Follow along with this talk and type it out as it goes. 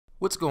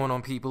What's going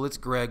on, people? It's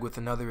Greg with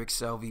another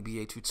Excel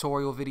VBA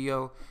tutorial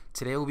video.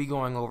 Today we'll be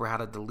going over how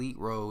to delete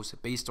rows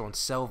based on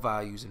cell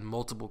values in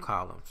multiple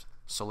columns.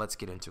 So let's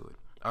get into it.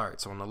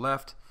 Alright, so on the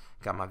left,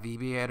 got my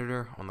VBA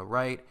editor. On the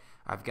right,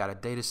 I've got a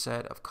data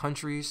set of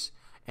countries.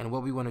 And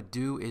what we want to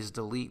do is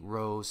delete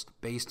rows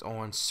based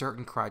on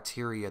certain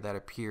criteria that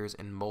appears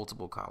in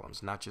multiple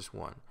columns, not just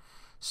one.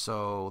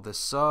 So the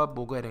sub,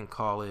 we'll go ahead and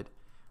call it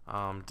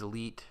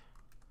delete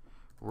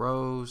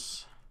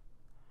rows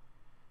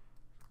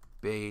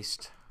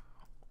based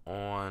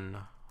on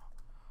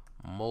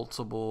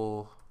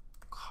multiple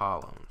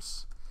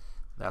columns.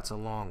 That's a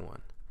long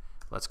one.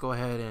 Let's go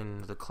ahead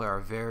and declare our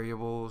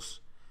variables.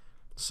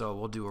 So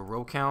we'll do a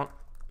row count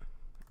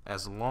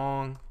as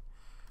long.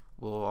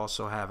 We'll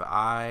also have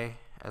I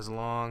as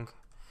long,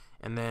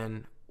 and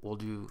then we'll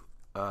do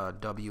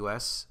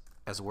ws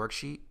as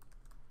worksheet.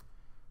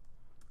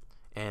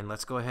 And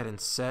let's go ahead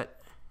and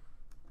set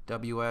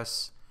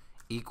ws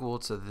equal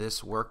to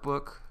this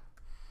workbook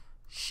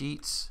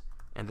sheets,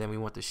 and then we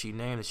want the sheet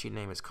name. The sheet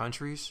name is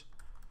countries.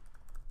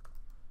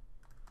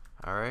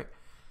 Alright,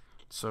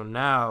 so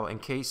now in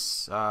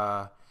case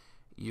you're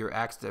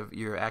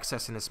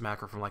accessing this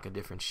macro from like a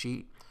different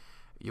sheet,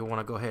 you'll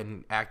want to go ahead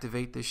and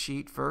activate this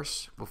sheet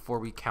first before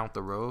we count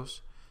the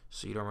rows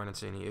so you don't run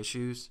into any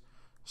issues.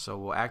 So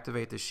we'll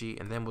activate the sheet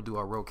and then we'll do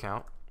our row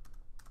count,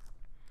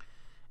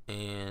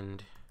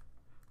 and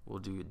we'll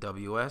do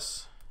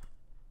ws,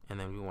 and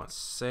then we want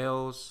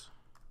cells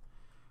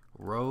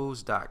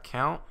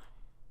Rows.count,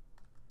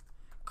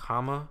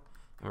 comma,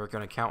 and we're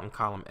going to count in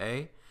column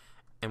A.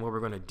 And what we're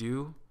going to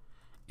do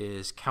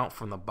is count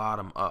from the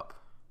bottom up.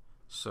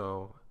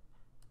 So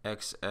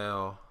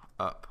xlUp,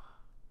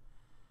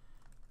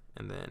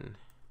 and then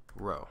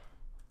row.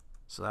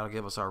 So that'll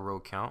give us our row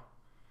count.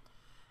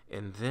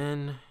 And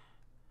then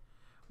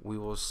we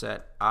will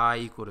set I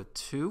equal to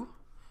 2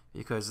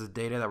 because the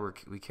data that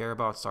we care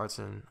about starts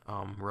in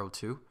row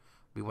 2.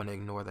 We want to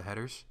ignore the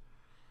headers.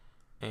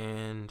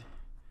 And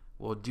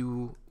we'll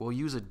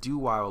use a do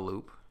while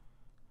loop.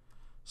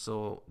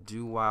 So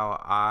do while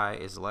I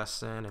is less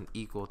than and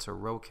equal to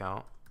row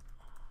count,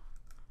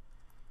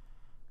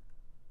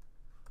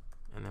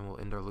 and then we'll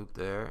end our loop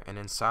there. And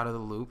inside of the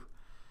loop,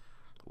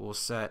 we'll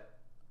set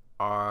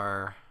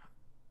our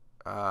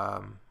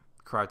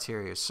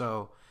criteria.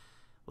 So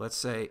let's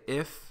say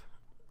if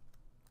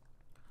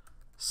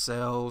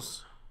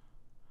cells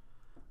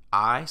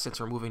I, since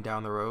we're moving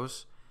down the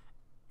rows,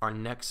 our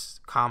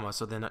next comma,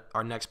 so then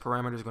our next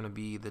parameter is going to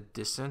be the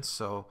distance,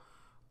 so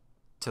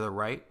to the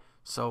right.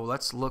 So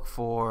let's look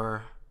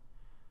for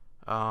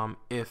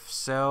if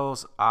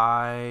cells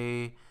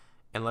I,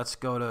 and let's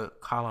go to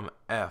column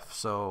F.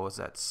 So is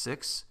that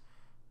 6?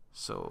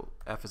 So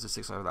F is the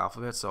 6th letter of the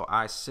alphabet. So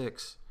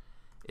I6,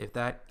 if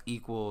that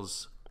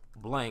equals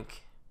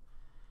blank,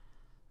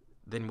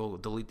 then we'll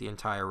delete the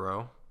entire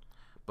row.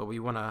 But we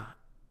want to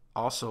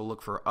also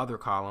look for other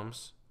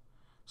columns.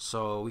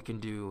 So we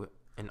can do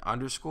an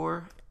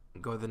underscore,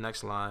 go to the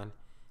next line,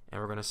 and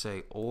we're going to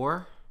say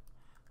or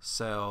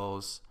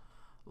cells,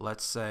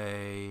 let's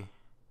say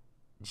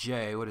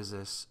J, what is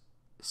this,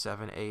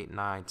 7, 8,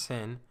 9,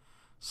 10.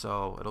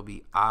 So it'll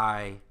be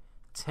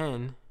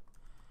I10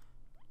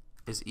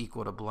 is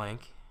equal to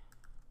blank.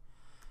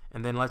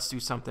 And then let's do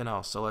something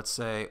else. So let's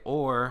say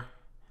or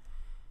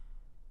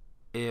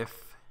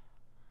if,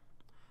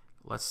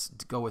 let's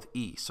go with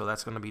E. So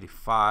that's going to be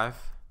 5.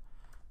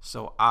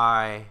 So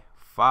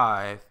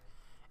I5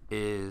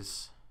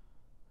 is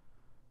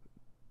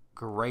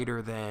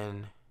greater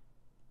than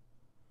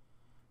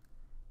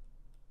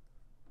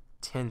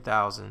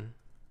 10,000.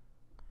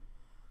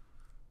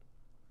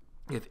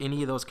 If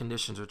any of those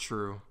conditions are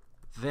true,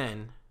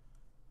 then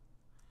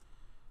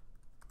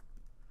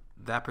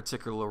that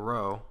particular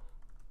row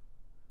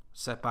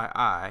set by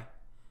I,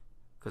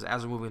 because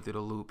as we're moving through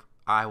the loop,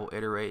 I will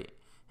iterate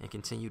and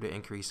continue to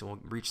increase and we'll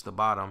reach the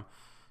bottom.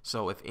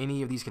 So if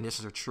any of these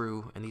conditions are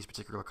true in these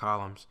particular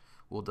columns,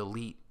 we'll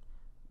delete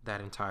that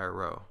entire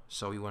row.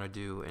 So we want to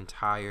do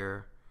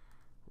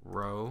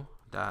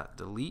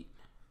EntireRow.Delete.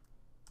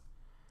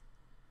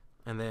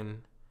 And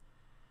then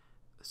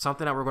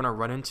something that we're going to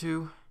run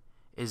into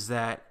is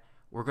that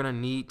we're going to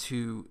need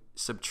to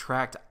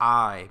subtract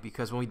I,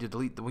 because when you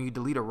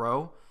delete a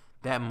row,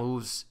 that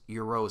moves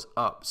your rows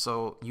up.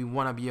 So you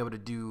want to be able to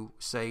do,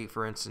 say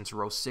for instance,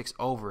 row 6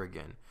 over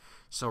again.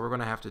 So we're going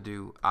to have to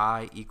do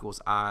I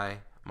equals I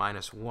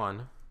minus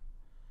 1.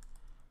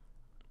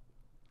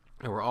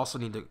 And we're also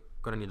going to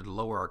need to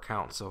lower our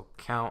count. So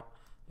count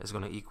is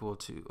going to equal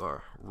to,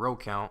 or row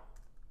count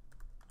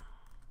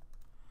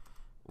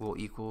will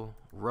equal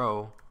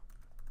row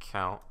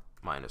count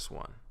minus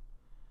 1.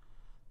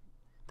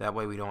 That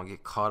way we don't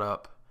get caught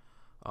up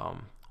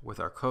with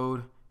our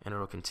code, and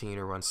it'll continue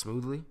to run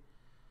smoothly.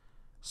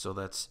 So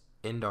let's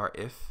end our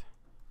if.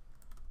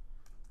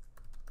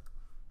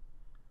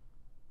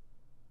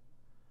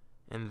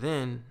 And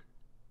then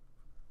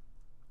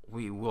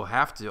we will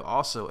have to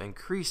also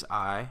increase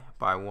I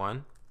by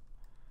 1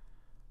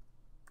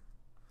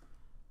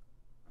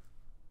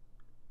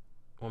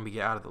 when we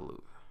get out of the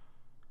loop.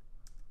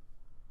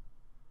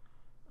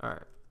 All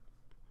right,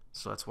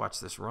 so let's watch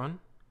this run.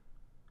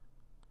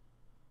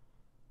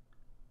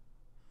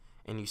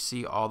 And you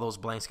see all those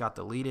blanks got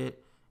deleted,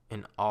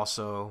 and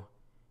also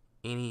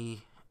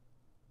any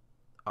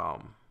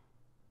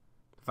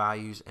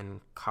values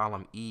in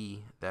column E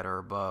that are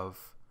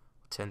above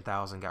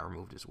 10,000 got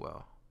removed as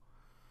well.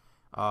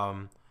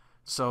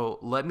 So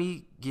let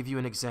me give you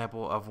an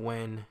example of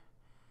why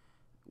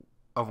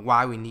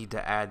we need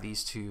to add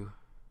these two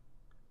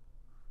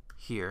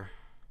here,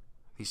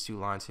 these two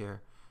lines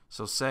here.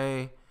 So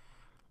say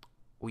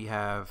we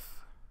have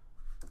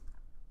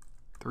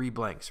 3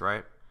 blanks,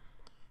 right?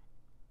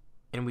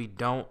 And we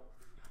don't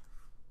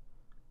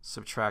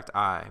subtract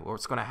I.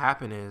 What's going to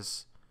happen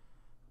is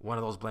one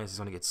of those blanks is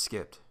going to get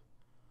skipped.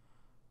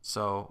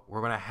 So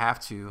we're going to have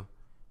to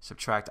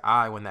subtract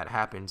I when that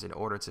happens in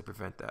order to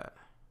prevent that.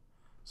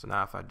 So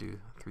now if I do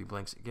 3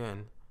 blanks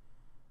again,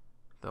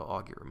 they'll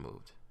all get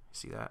removed.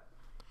 See that?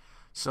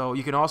 So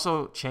you can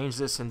also change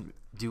this and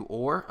do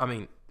or. I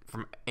mean,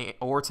 from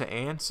or to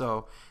and.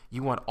 So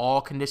you want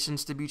all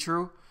conditions to be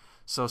true.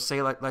 So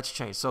say let's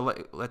change. So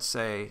let's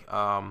say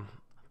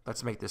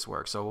let's make this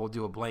work. So we'll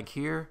do a blank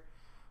here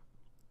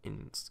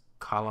in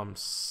column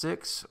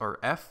 6 or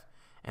F,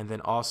 and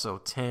then also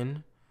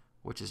 10,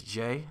 which is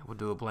J. We'll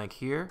do a blank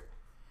here,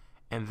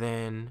 and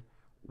then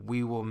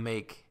we will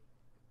make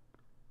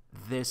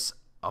this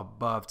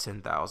above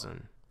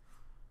 10,000.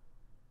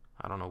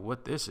 I don't know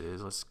what this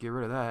is. Let's get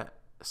rid of that.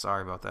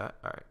 Sorry about that.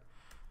 All right.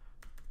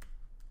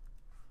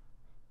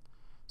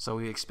 So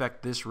we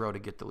expect this row to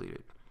get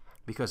deleted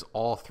because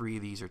all 3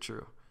 of these are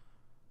true.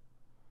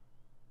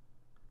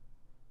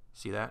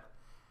 See that?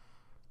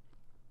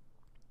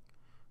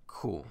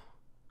 Cool.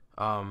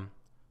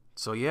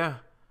 So yeah,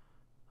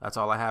 that's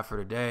all I have for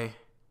today.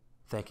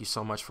 Thank you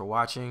so much for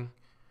watching.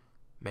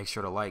 Make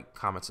sure to like,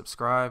 comment,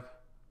 subscribe.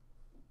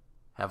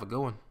 Have a good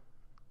one.